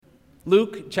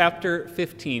Luke chapter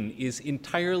 15 is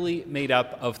entirely made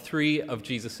up of three of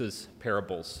Jesus'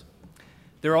 parables.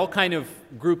 They're all kind of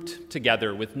grouped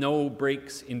together with no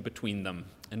breaks in between them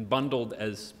and bundled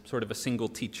as sort of a single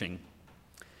teaching.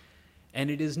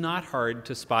 And it is not hard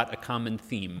to spot a common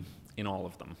theme in all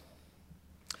of them.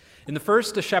 In the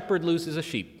first, a shepherd loses a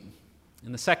sheep.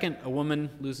 In the second, a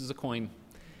woman loses a coin.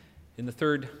 In the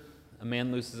third, a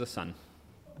man loses a son.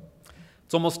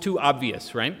 It's almost too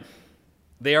obvious, right?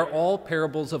 They are all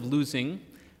parables of losing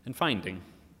and finding.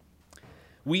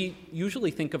 We usually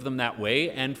think of them that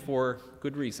way, and for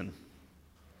good reason.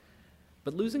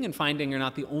 But losing and finding are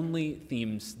not the only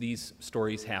themes these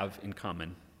stories have in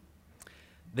common.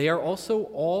 They are also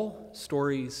all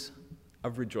stories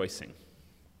of rejoicing.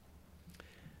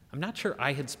 I'm not sure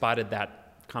I had spotted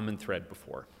that common thread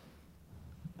before.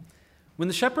 When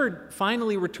the shepherd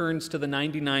finally returns to the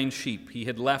 99 sheep he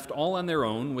had left all on their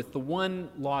own, with the one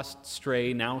lost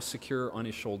stray now secure on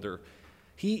his shoulder,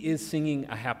 he is singing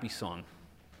a happy song.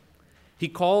 He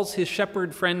calls his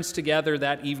shepherd friends together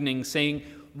that evening, saying,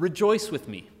 "Rejoice with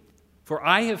me, for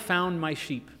I have found my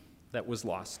sheep that was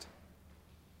lost."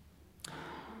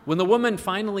 When the woman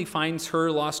finally finds her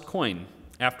lost coin,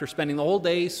 after spending the whole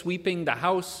day sweeping the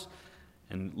house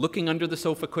and looking under the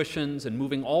sofa cushions and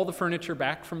moving all the furniture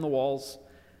back from the walls,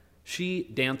 she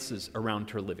dances around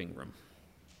her living room.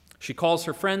 She calls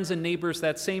her friends and neighbors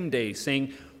that same day,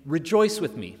 saying, "Rejoice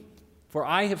with me, for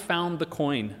I have found the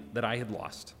coin that I had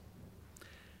lost."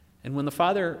 And when the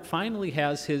father finally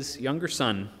has his younger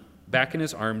son back in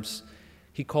his arms,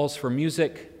 he calls for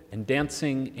music and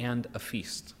dancing and a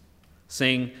feast,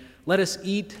 saying, "Let us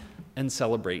eat and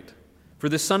celebrate, for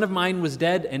this son of mine was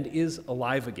dead and is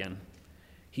alive again.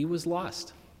 He was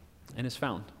lost and is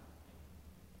found."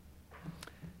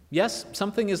 Yes,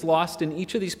 something is lost in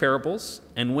each of these parables,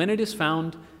 and when it is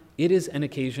found, it is an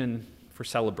occasion for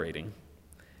celebrating.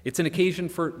 It's an occasion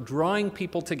for drawing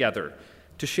people together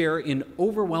to share in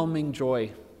overwhelming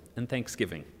joy and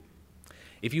thanksgiving.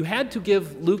 If you had to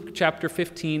give Luke chapter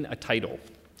 15 a title,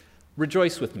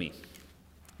 "Rejoice with Me"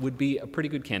 would be a pretty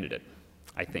good candidate,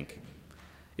 I think.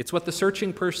 It's what the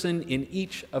searching person in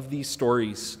each of these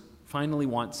stories finally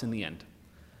wants in the end: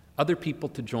 other people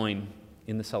to join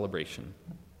in the celebration.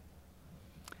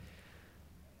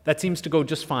 That seems to go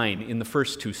just fine in the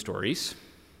first two stories.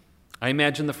 I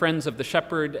imagine the friends of the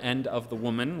shepherd and of the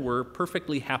woman were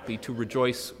perfectly happy to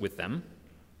rejoice with them.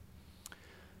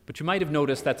 But you might have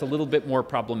noticed that's a little bit more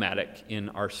problematic in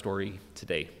our story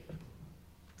today.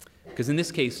 Because in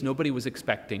this case, nobody was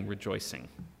expecting rejoicing.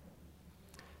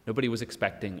 Nobody was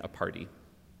expecting a party.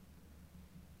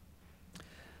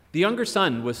 The younger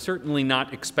son was certainly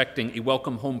not expecting a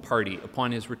welcome home party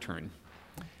upon his return,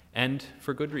 and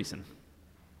for good reason.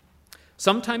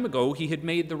 Some time ago, he had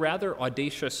made the rather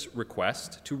audacious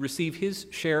request to receive his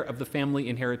share of the family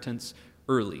inheritance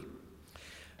early.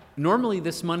 Normally,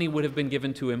 this money would have been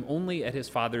given to him only at his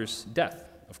father's death,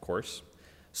 of course,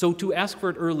 so to ask for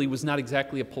it early was not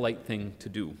exactly a polite thing to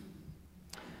do.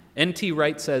 N.T.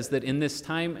 Wright says that in this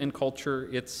time and culture,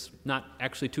 it's not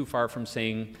actually too far from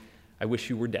saying, "I wish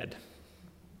you were dead."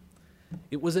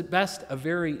 It was at best a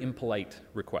very impolite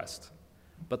request,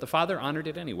 but the father honored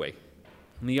it anyway,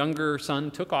 and the younger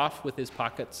son took off with his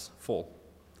pockets full.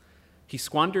 He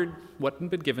squandered what had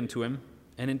been given to him,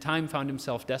 and in time found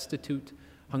himself destitute,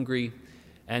 hungry,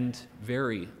 and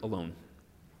very alone.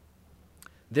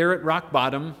 There at rock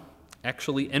bottom,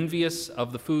 actually envious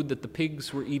of the food that the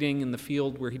pigs were eating in the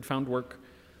field where he'd found work,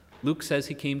 Luke says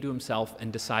he came to himself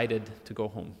and decided to go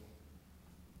home.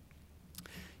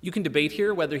 You can debate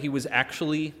here whether he was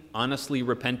actually honestly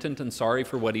repentant and sorry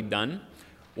for what he'd done,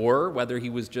 or whether he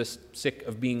was just sick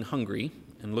of being hungry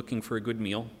and looking for a good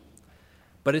meal.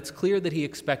 But it's clear that he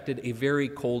expected a very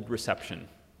cold reception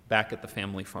back at the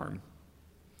family farm.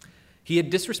 He had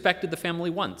disrespected the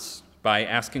family once by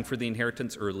asking for the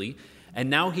inheritance early, and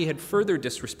now he had further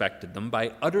disrespected them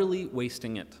by utterly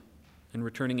wasting it and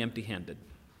returning empty-handed.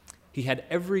 He had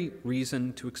every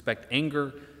reason to expect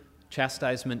anger,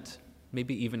 chastisement,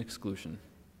 maybe even exclusion.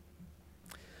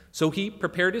 So he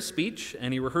prepared his speech,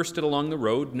 and he rehearsed it along the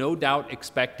road, no doubt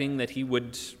expecting that he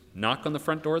would knock on the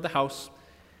front door of the house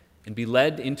and be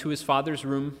led into his father's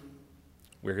room,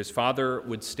 where his father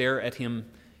would stare at him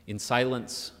in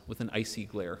silence with an icy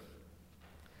glare.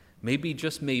 Maybe,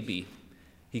 just maybe,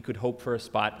 he could hope for a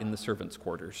spot in the servants'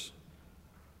 quarters.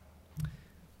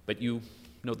 But you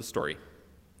know the story.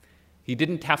 He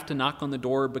didn't have to knock on the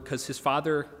door because his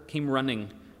father came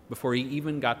running before he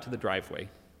even got to the driveway.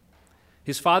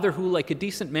 His father, who, like a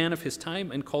decent man of his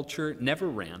time and culture, never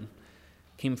ran,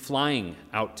 came flying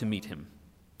out to meet him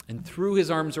and threw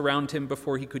his arms around him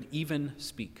before he could even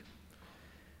speak,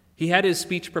 He had his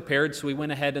speech prepared, so he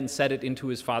went ahead and set it into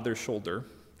his father's shoulder.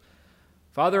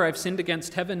 "Father, I've sinned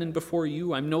against heaven and before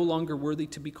you. I'm no longer worthy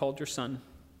to be called your son."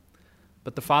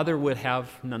 But the father would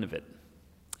have none of it.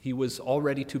 He was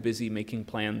already too busy making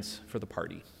plans for the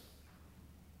party.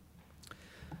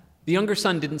 The younger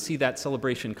son didn't see that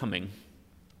celebration coming,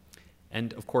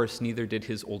 and of course, neither did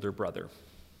his older brother.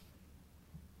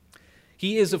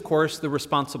 He is, of course, the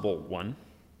responsible one,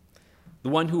 the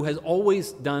one who has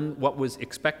always done what was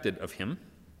expected of him,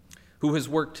 who has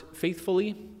worked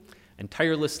faithfully and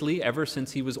tirelessly ever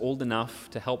since he was old enough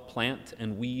to help plant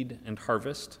and weed and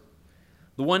harvest,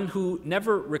 the one who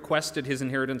never requested his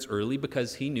inheritance early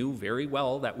because he knew very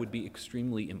well that would be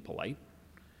extremely impolite.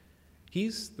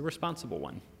 He's the responsible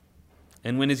one.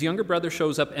 And when his younger brother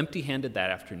shows up empty-handed that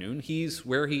afternoon, he's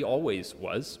where he always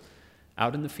was,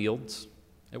 out in the fields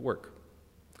at work.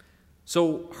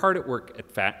 So hard at work,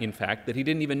 in fact, that he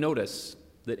didn't even notice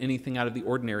that anything out of the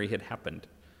ordinary had happened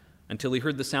until he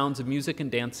heard the sounds of music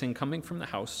and dancing coming from the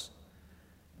house.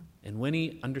 And when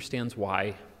he understands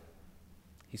why,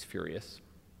 he's furious.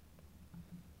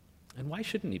 And why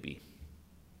shouldn't he be?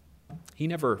 He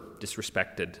never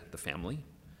disrespected the family.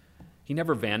 He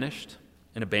never vanished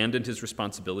and abandoned his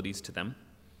responsibilities to them.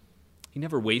 He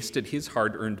never wasted his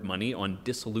hard-earned money on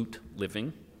dissolute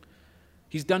living.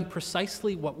 He's done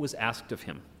precisely what was asked of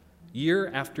him, year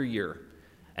after year.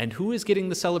 And who is getting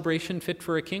the celebration fit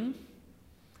for a king?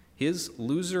 His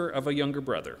loser of a younger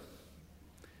brother.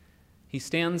 He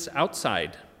stands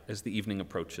outside as the evening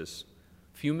approaches,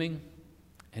 fuming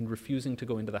and refusing to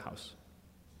go into the house.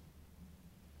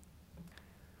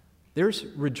 There's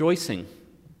rejoicing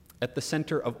at the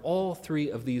center of all three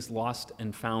of these lost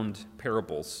and found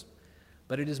parables,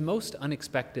 but it is most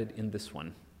unexpected in this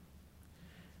one.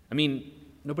 I mean,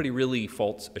 nobody really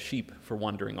faults a sheep for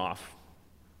wandering off.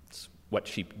 It's what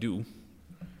sheep do.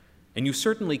 And you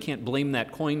certainly can't blame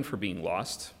that coin for being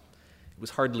lost. It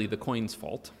was hardly the coin's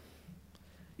fault.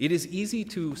 It is easy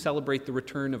to celebrate the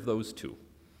return of those two.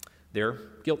 They're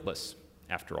guiltless,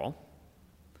 after all.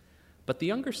 But the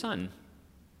younger son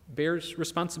bears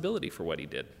responsibility for what he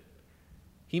did.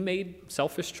 He made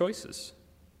selfish choices.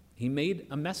 He made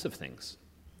a mess of things.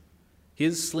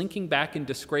 His slinking back in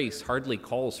disgrace hardly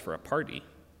calls for a party.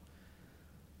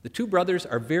 The two brothers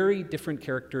are very different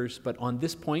characters, but on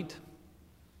this point,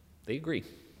 they agree.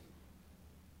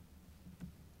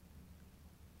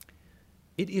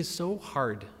 It is so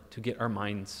hard to get our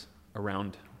minds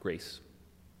around grace.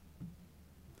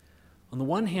 On the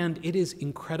one hand, it is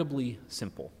incredibly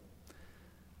simple.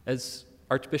 As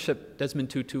Archbishop Desmond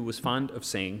Tutu was fond of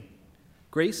saying,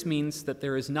 grace means that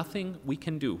there is nothing we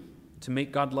can do to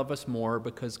make God love us more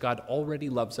because God already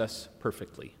loves us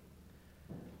perfectly.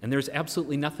 And there's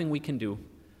absolutely nothing we can do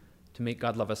to make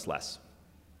God love us less.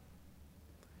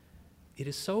 It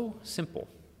is so simple,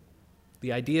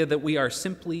 the idea that we are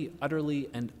simply, utterly,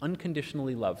 and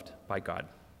unconditionally loved by God,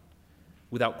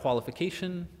 without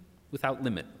qualification, without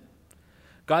limit.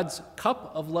 God's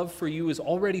cup of love for you is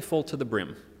already full to the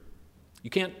brim. You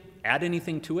can't add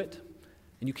anything to it,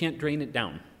 and you can't drain it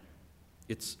down.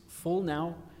 It's full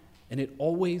now, and it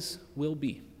always will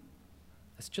be.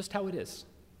 That's just how it is.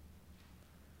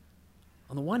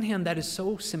 On the one hand, that is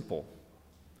so simple.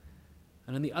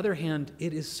 And on the other hand,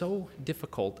 it is so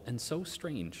difficult and so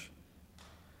strange,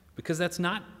 because that's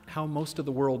not how most of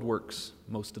the world works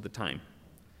most of the time.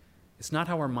 It's not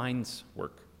how our minds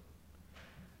work.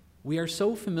 We are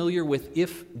so familiar with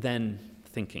if-then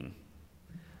thinking.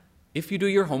 If you do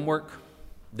your homework,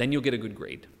 then you'll get a good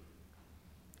grade.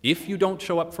 If you don't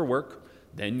show up for work,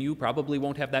 then you probably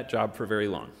won't have that job for very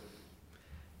long.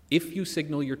 If you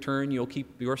signal your turn, you'll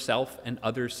keep yourself and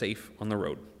others safe on the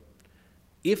road.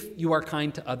 If you are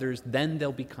kind to others, then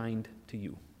they'll be kind to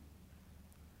you.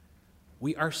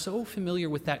 We are so familiar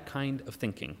with that kind of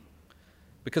thinking,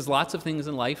 because lots of things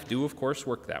in life do, of course,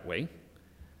 work that way,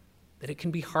 that it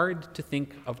can be hard to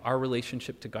think of our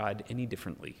relationship to God any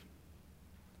differently.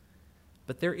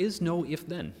 But there is no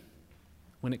if-then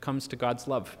when it comes to God's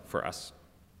love for us.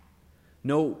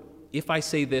 No, if I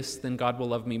say this, then God will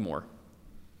love me more.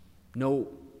 No,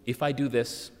 if I do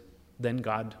this, then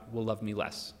God will love me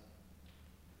less.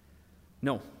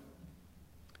 No.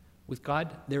 With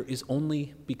God, there is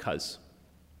only because.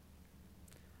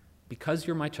 Because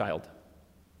you're my child,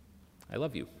 I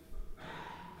love you.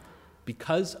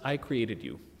 Because I created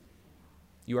you,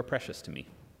 you are precious to me.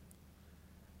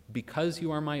 Because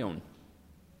you are my own,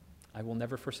 I will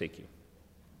never forsake you.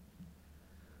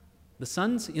 The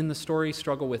sons in the story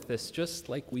struggle with this just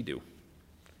like we do.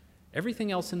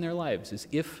 Everything else in their lives is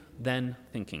if-then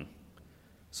thinking.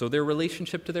 So their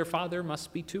relationship to their father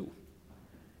must be too.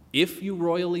 If you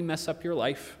royally mess up your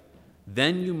life,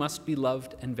 then you must be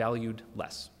loved and valued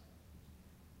less.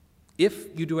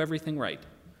 If you do everything right,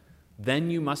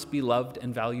 then you must be loved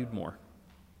and valued more.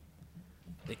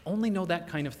 They only know that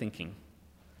kind of thinking,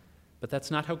 but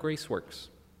that's not how grace works.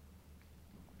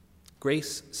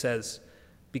 Grace says,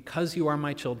 because you are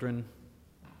my children,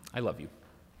 I love you.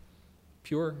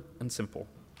 Pure and simple.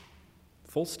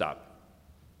 Full stop.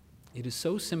 It is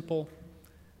so simple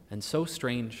and so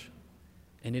strange,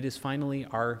 and it is finally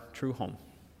our true home.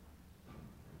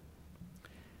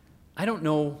 I don't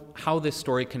know how this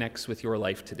story connects with your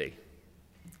life today,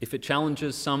 if it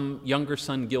challenges some younger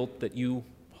son guilt that you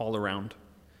haul around,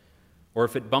 or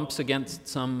if it bumps against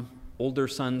some older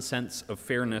son sense of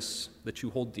fairness that you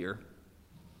hold dear.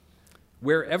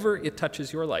 Wherever it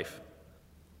touches your life,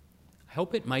 I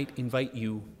hope it might invite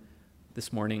you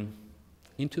this morning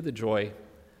into the joy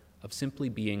of simply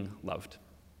being loved.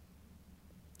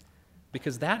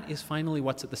 Because that is finally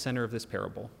what's at the center of this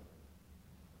parable.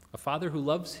 A father who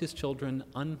loves his children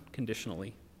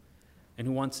unconditionally and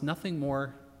who wants nothing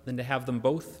more than to have them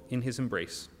both in his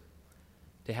embrace,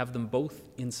 to have them both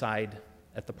inside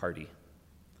at the party.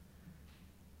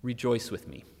 Rejoice with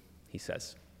me, he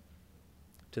says.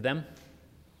 To them,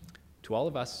 to all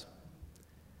of us,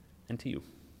 and to you.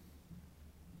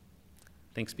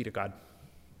 Thanks be to God.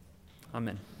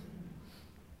 Amen.